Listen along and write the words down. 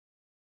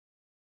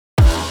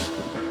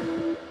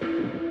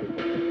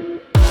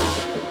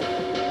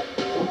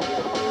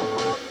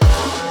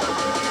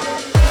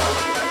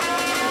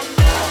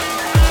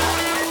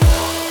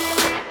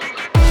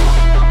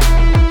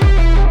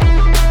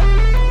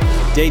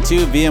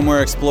K2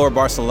 VMware Explore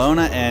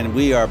Barcelona, and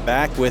we are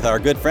back with our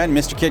good friend,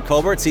 Mr. Kit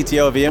Colbert,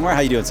 CTO of VMware. How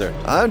you doing, sir?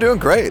 I'm doing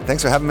great.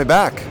 Thanks for having me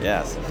back.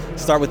 Yes.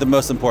 Start with the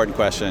most important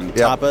question.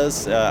 Yep.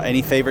 Tapas.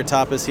 Any favorite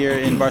tapas here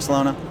in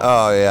Barcelona?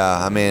 Oh yeah,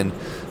 I mean,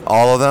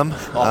 all of them.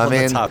 All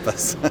the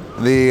tapas.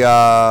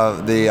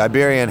 the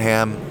Iberian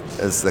ham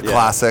is the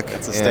classic.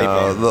 That's a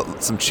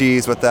staple. Some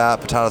cheese with that,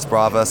 patatas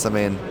bravas. I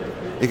mean,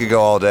 you could go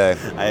all day.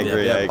 I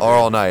agree. Or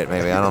all night,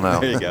 maybe. I don't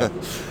know. There you go.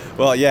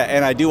 Well, yeah,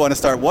 and I do want to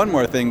start one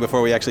more thing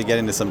before we actually get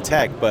into some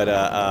tech,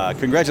 but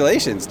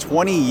congratulations,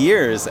 20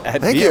 years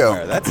at Thank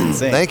VMware. you. That's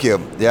insane. Thank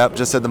you. Yep,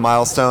 just hit the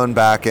milestone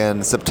back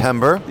in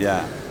September.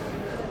 Yeah.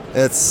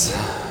 It's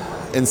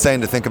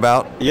insane to think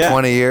about. Yeah.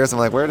 20 years. I'm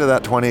like, where did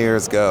that 20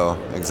 years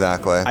go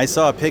exactly? I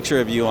saw a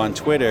picture of you on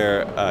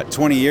Twitter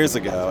 20 years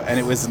ago, and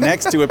it was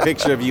next to a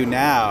picture of you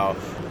now,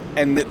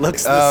 and it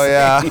looks the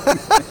same.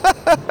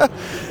 Yeah.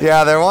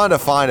 Yeah, they wanted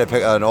to find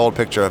an old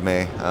picture of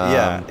me.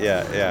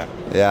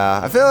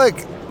 Yeah, I feel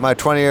like my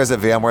 20 years at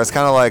VMware is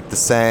kind of like the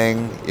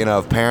saying,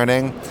 of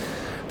parenting.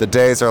 The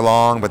days are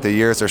long, but the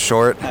years are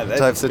short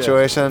type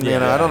situation.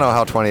 I don't know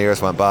how 20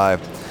 years went by.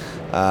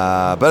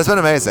 But it's been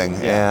amazing.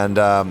 Yeah. And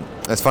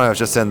it's funny, I was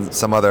just in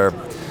some other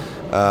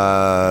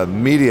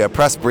media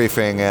press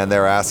briefing, and they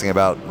were asking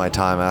about my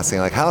time, asking,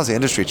 like, how has the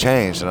industry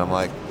changed? And I'm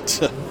like,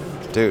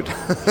 dude.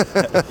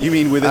 You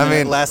mean within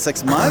the last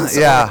 6 months?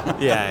 Yeah.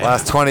 Yeah.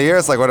 Last 20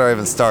 years, like, where do I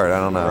even start? I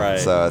don't know. Right.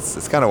 So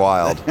it's kind of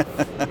wild.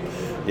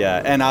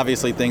 Yeah, and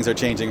obviously things are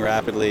changing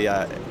rapidly.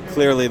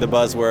 Clearly the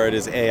buzzword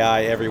is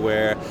AI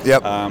everywhere.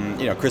 Yep.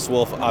 Chris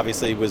Wolf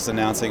obviously was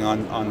announcing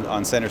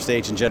on center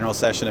stage in general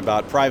session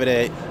about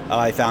Private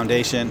AI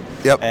Foundation.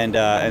 Yep.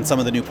 And some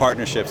of the new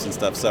partnerships and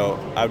stuff. So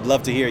I would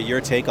love to hear your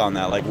take on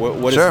that. Like,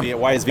 Sure.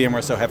 Why is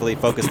VMware so heavily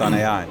focused on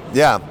AI?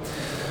 Yeah.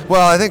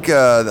 Well, I think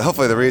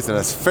hopefully the reason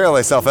is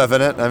fairly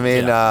self-evident. I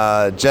mean,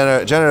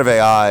 generative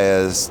AI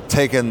has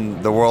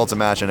taken the world's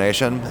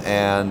imagination,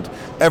 and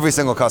every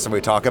single customer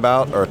we talk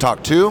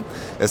to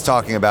is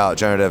talking about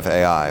generative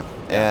AI.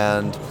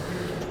 And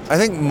I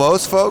think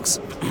most folks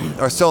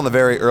are still in the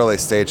very early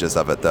stages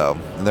of it, though.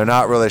 And they're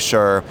not really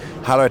sure,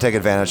 how do I take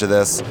advantage of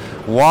this,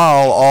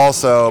 while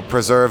also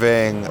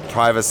preserving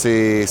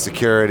privacy,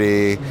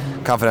 security,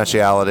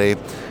 confidentiality.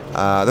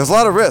 There's a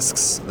lot of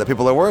risks that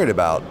people are worried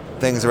about.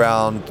 Things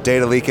around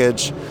data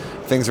leakage,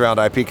 things around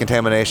IP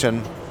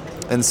contamination.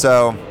 And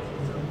so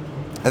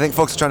I think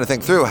folks are trying to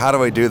think through, how do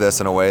we do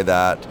this in a way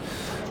that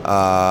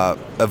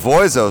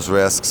avoids those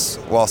risks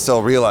while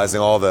still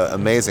realizing all the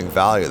amazing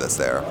value that's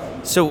there.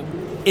 So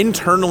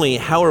internally,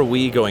 how are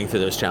we going through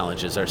those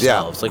challenges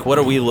ourselves? Yeah. Like, what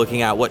are we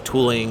looking at? What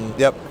tooling?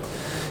 Yep.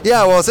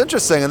 Yeah, well, it's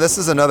interesting, and this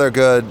is another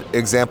good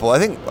example. I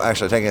think,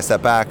 actually, taking a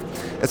step back,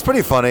 it's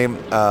pretty funny.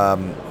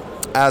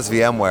 As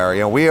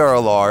VMware, we are a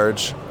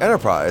large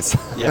enterprise.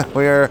 Yeah.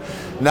 We are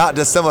not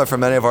dissimilar from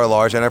many of our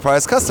large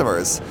enterprise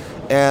customers.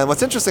 And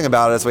what's interesting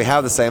about it is we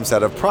have the same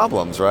set of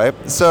problems, right?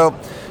 So,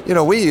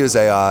 we use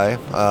AI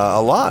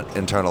a lot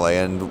internally,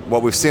 and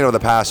what we've seen over the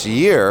past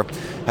year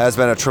has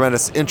been a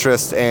tremendous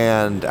interest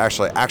and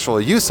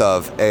actual use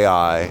of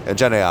AI,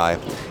 Gen AI,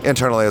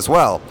 internally as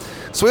well.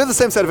 So we have the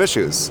same set of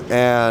issues,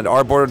 and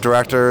our board of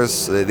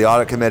directors, the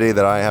audit committee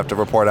that I have to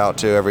report out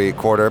to every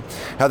quarter,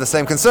 have the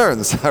same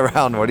concerns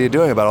around what are you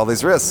doing about all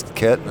these risks,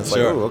 Kit? And it's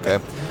Sure. like, ooh, okay,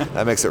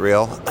 that makes it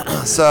real.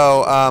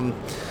 So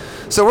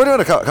we're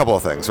doing a couple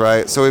of things,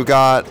 right? So we've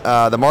got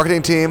the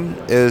marketing team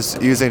is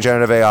using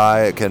generative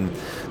AI. It can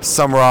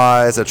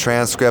summarize a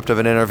transcript of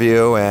an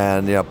interview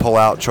and pull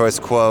out choice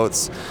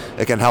quotes.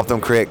 It can help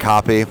them create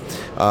copy.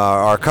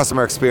 Our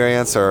customer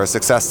experience, or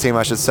success team,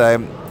 I should say,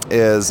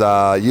 is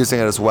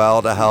using it as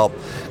well to help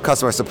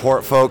customer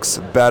support folks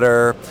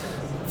better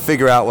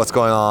figure out what's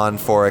going on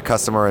for a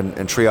customer and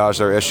triage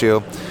their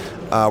issue.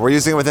 We're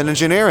using it within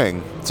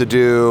engineering to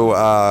do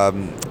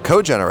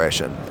code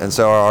generation, and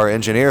so our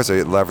engineers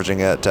are leveraging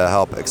it to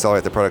help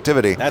accelerate the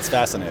productivity. That's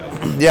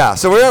fascinating. Yeah,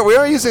 so we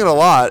are using it a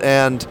lot,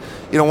 and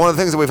one of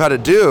the things that we've had to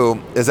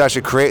do is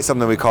actually create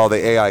something we call the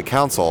AI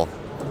Council,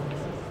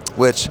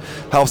 which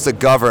helps to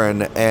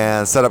govern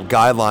and set up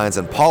guidelines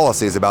and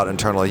policies about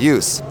internal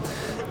use.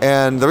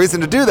 And the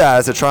reason to do that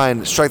is to try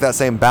and strike that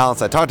same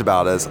balance I talked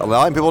about, is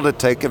allowing people to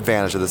take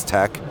advantage of this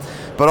tech,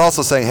 but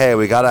also saying, hey,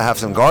 we got to have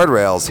some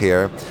guardrails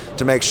here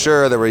to make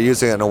sure that we're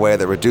using it in a way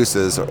that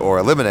reduces or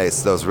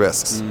eliminates those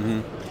risks.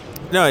 Mm-hmm.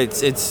 No,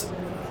 it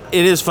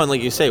is fun,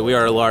 like you say. We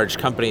are a large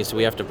company, so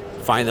we have to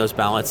find those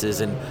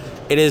balances, and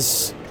it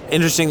is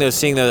interesting though,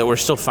 seeing though that we're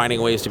still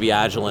finding ways to be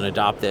agile and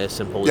adopt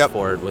this and pull it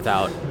forward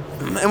without.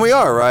 And we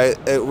are, right?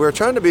 We're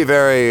trying to be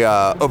very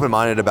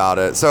open-minded about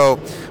it. So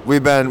we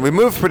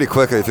moved pretty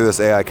quickly through this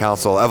AI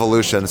Council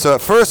evolution. So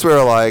at first we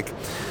were like,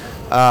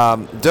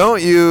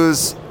 don't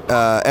use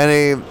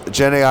any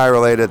Gen AI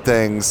related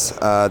things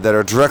that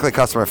are directly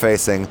customer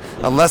facing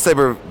unless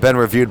they've been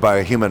reviewed by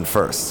a human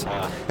first.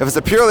 If it's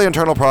a purely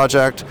internal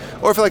project,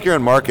 or if like you're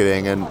in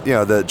marketing and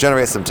that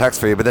generates some text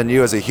for you, but then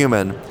you as a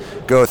human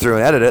go through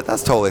and edit it,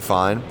 that's totally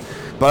fine.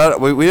 But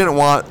we didn't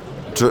want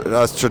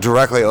us to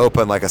directly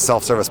open like a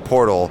self-service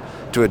portal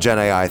to a Gen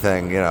AI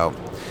thing,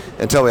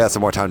 until we had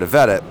some more time to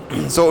vet it.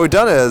 So what we've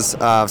done is,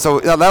 so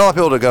that allowed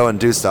people to go and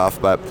do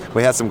stuff, but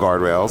we had some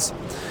guardrails.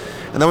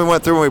 And then we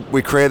went through and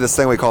we created this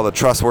thing we call the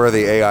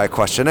Trustworthy AI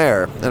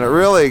Questionnaire. And it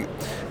really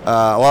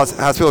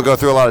has people go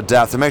through a lot of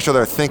depth to make sure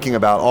they're thinking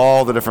about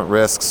all the different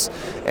risks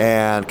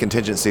and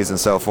contingencies and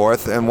so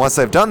forth. And once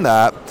they've done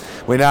that,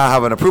 we now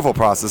have an approval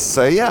process to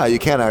say, yeah, you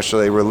can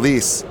actually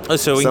release.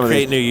 So we can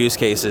create new use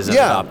cases and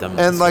adopt them.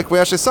 And like we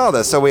actually saw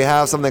this. So we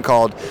have something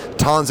called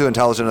Tanzu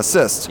Intelligent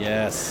Assist,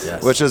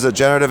 which is a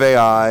generative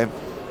AI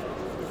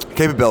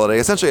capability,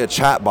 essentially a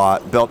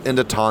chatbot built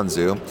into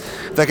Tanzu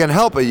that can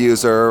help a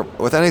user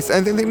with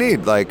anything they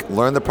need, like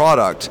learn the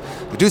product,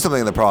 do something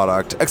in the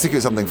product,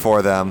 execute something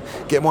for them,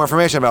 get more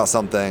information about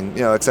something,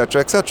 et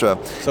cetera, et cetera.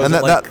 So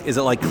is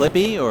it like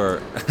Clippy,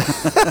 or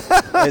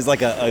is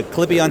like a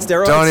Clippy on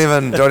steroids?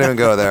 Don't even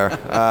go there.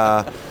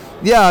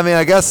 Yeah, I mean,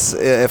 I guess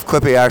if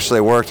Clippy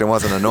actually worked and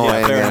wasn't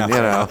annoying, things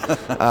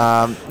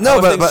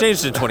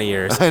changed in 20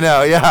 years. I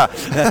know, yeah.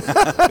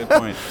 Good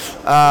point.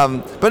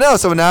 But no,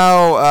 so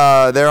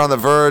now they're on the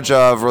verge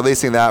of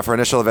releasing that for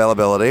initial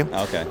availability.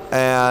 Okay.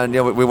 And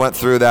we went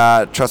through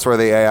that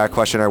Trustworthy AI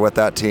questionnaire with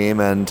that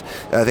team, and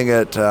I think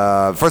it.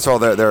 First of all,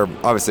 they're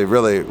obviously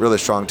really, really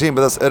strong team,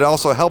 but it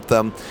also helped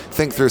them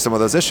think through some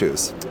of those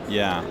issues.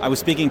 Yeah, I was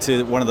speaking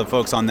to one of the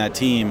folks on that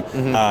team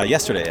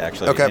yesterday,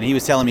 actually, and he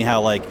was telling me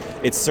how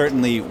it's certainly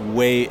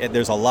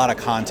there's a lot of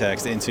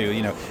context into,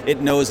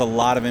 it knows a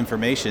lot of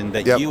information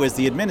that you as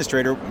the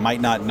administrator might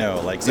not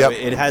know.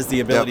 It has the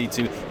ability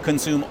to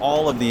consume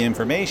all of the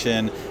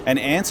information and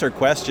answer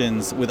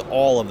questions with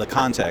all of the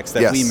context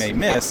that we may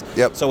miss.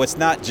 So it's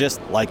not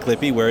just like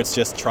Clippy where it's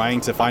just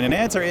trying to find an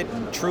answer. It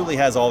truly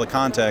has all the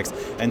context.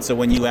 And so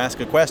when you ask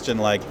a question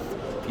like,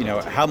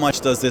 how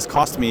much does this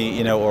cost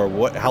me,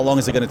 or how long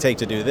is it going to take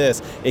to do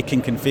this? It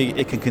can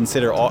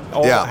consider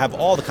have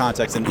all the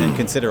context and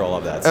consider all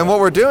of that. And what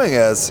we're doing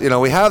is,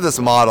 we have this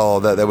model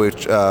that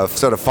we've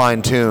sort of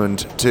fine-tuned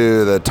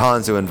to the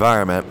Tanzu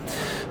environment.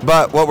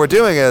 But what we're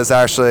doing is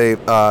actually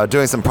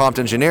doing some prompt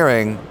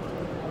engineering.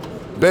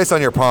 Based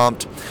on your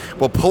prompt,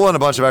 we'll pull in a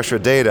bunch of extra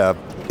data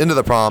into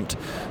the prompt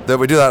that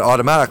we do that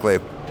automatically.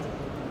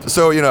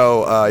 So,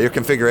 your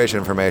configuration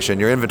information,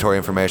 your inventory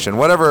information,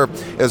 whatever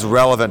is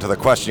relevant to the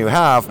question you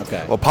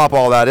have, we'll pop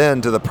all that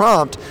into the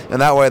prompt, and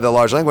that way the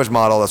large language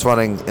model that's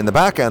running in the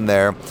back end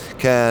there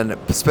can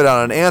spit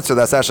out an answer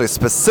that's actually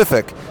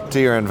specific to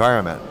your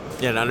environment.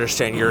 Yeah, and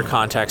understand your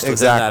context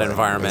within that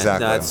environment.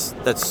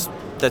 Exactly.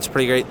 That's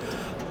pretty great.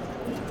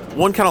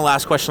 One kind of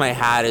last question I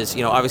had is,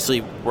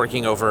 obviously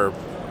working over,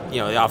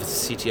 the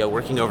office of CTO,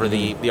 working over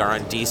the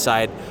R&D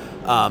side.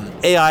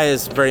 AI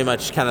is very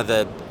much kind of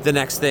the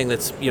next thing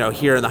that's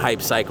here in the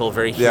hype cycle,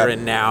 very here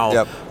and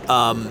now.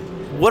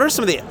 What are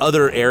some of the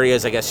other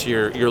areas I guess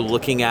you're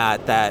looking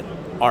at that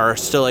are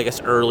still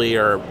early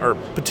or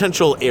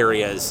potential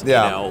areas?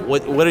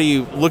 What are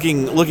you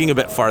looking a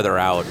bit farther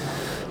out?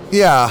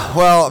 Yeah,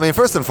 well, I mean,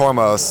 first and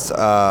foremost,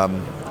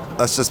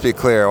 let's just be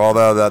clear.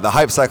 Although the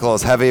hype cycle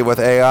is heavy with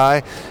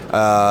AI,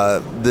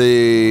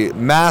 the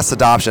mass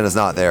adoption is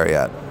not there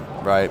yet.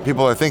 Right,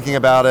 people are thinking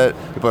about it.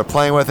 People are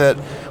playing with it.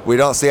 We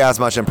don't see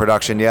as much in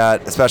production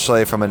yet,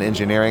 especially from an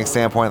engineering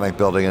standpoint, like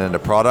building it into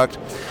product.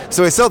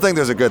 So we still think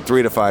there's a good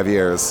 3 to 5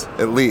 years,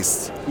 at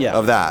least,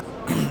 of that.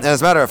 And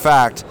as a matter of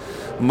fact,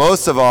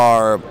 most of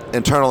our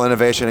internal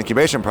innovation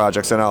incubation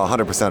projects are now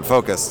 100%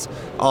 focused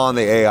on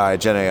the AI,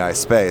 Gen AI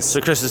space.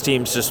 So Chris's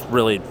team's just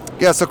really...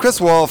 Yeah, so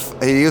Chris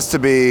Wolf, he used to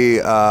be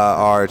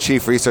our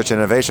Chief Research and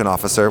Innovation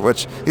Officer,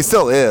 which he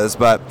still is,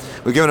 but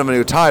we've given him a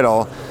new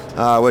title,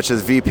 which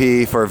is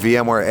VP for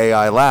VMware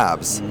AI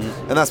Labs.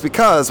 And that's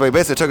because we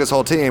basically took his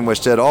whole team,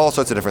 which did all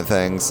sorts of different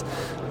things,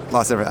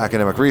 lots of different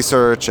academic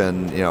research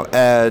and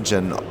edge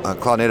and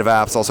cloud native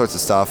apps, all sorts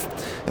of stuff,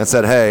 and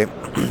said, hey,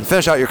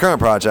 finish out your current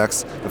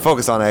projects and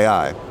focus on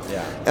AI.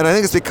 And I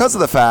think it's because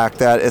of the fact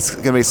that it's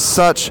going to be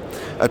such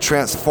a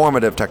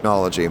transformative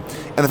technology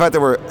and the fact that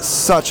we're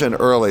such an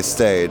early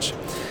stage.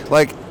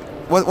 Like,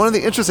 one of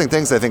the interesting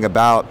things I think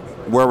about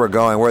where we're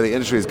going, where the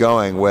industry is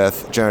going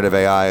with generative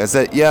AI is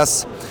that,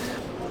 yes,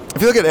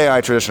 if you look at AI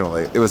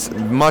traditionally, it was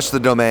much the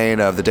domain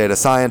of the data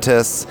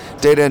scientists,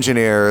 data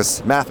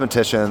engineers,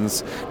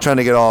 mathematicians, trying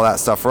to get all that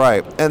stuff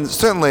right. And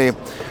certainly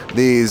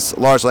these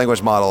large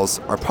language models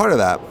are part of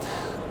that.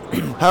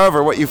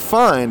 However, what you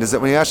find is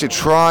that when you actually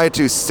try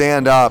to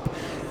stand up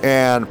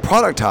and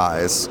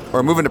productize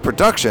or move into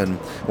production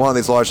one of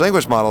these large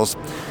language models,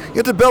 you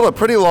have to build a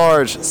pretty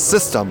large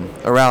system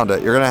around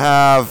it. You're going to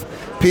have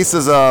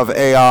pieces of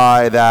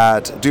AI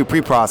that do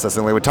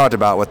pre-processing, like we talked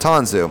about with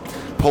Tanzu,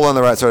 pull in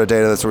the right sort of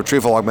data, that's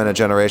retrieval augmented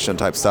generation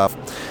type stuff.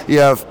 You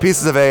have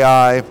pieces of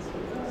AI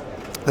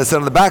that sit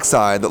on the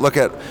backside that look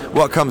at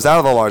what comes out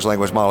of the large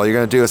language model. You're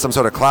going to do some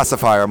sort of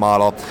classifier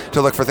model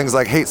to look for things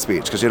like hate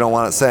speech because you don't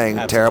want it saying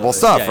terrible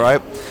stuff,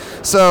 right?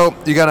 So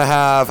you're going to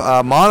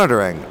have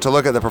monitoring to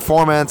look at the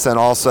performance and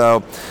also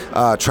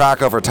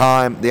track over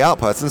time the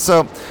outputs. And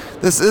so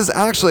this is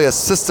actually a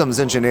systems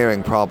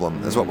engineering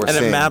problem, is what we're seeing.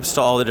 And it maps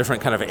to all the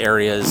different kind of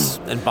areas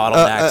and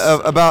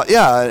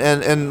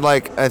bottlenecks. And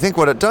like, I think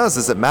what it does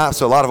is it maps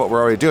to a lot of what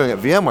we're already doing at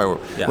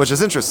VMware, which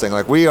is interesting.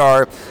 Like, we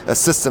are a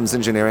systems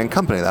engineering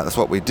company. That's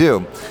what we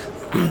do.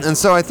 And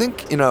so I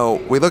think,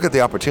 we look at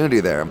the opportunity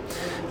there,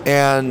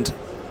 and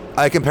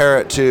I compare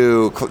it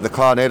to the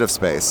cloud native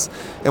space.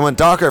 And when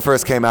Docker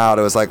first came out,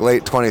 it was like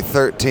late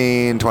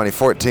 2013,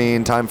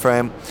 2014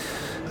 timeframe.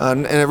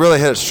 And it really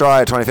hit its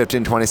stride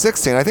 2015,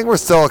 2016. I think we're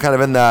still kind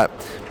of in that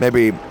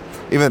maybe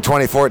even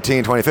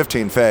 2014,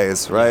 2015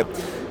 phase, right?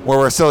 Where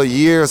we're still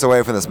years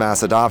away from this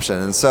mass adoption.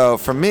 And so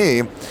for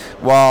me,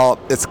 while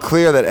it's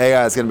clear that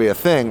AI is going to be a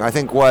thing, I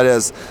think what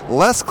is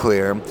less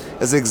clear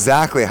is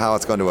exactly how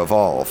it's going to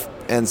evolve.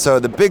 And so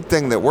the big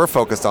thing that we're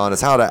focused on is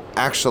how to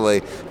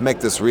actually make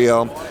this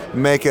real,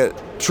 make it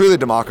truly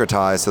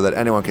democratized so that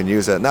anyone can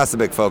use it. And that's the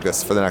big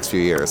focus for the next few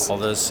years. All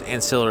those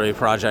ancillary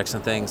projects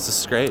and things. This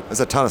is great.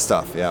 There's a ton of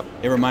stuff, yeah.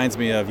 It reminds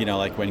me of,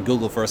 like when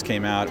Google first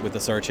came out with the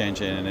search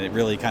engine, and it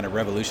really kind of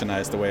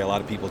revolutionized the way a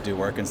lot of people do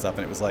work and stuff.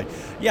 And it was like,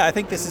 yeah, I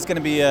think this is going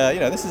to be,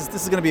 this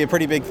is going to be a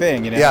pretty big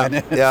thing,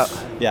 Yeah,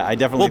 yeah, I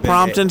definitely. Well,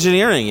 prompt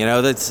engineering,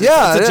 that's a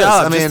it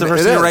job. I mean, just the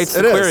person who writes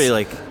the query,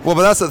 Well,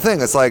 but that's the thing.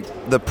 It's like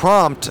the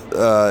prompt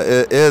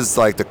is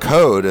like the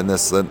code in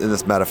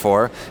this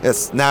metaphor.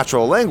 It's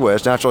natural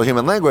language, natural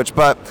human language,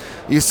 but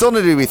you still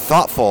need to be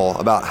thoughtful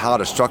about how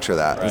to structure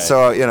that. Right. And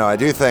so, I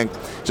do think,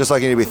 just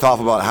like you need to be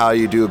thoughtful about how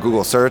you do a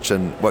Google search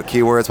and what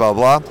keywords, blah,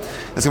 blah, blah,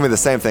 it's going to be the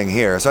same thing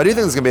here. So I do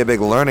think there's going to be a big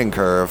learning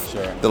curve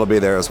that'll be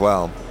there as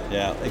well.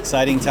 Yeah,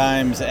 exciting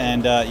times,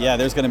 and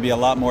there's going to be a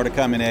lot more to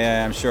come in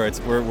AI, I'm sure.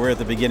 We're at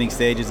the beginning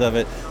stages of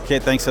it.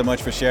 Kit, thanks so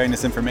much for sharing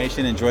this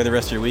information. Enjoy the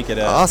rest of your week at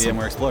Awesome.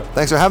 VMware Explore.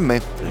 Thanks for having me.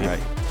 All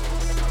right.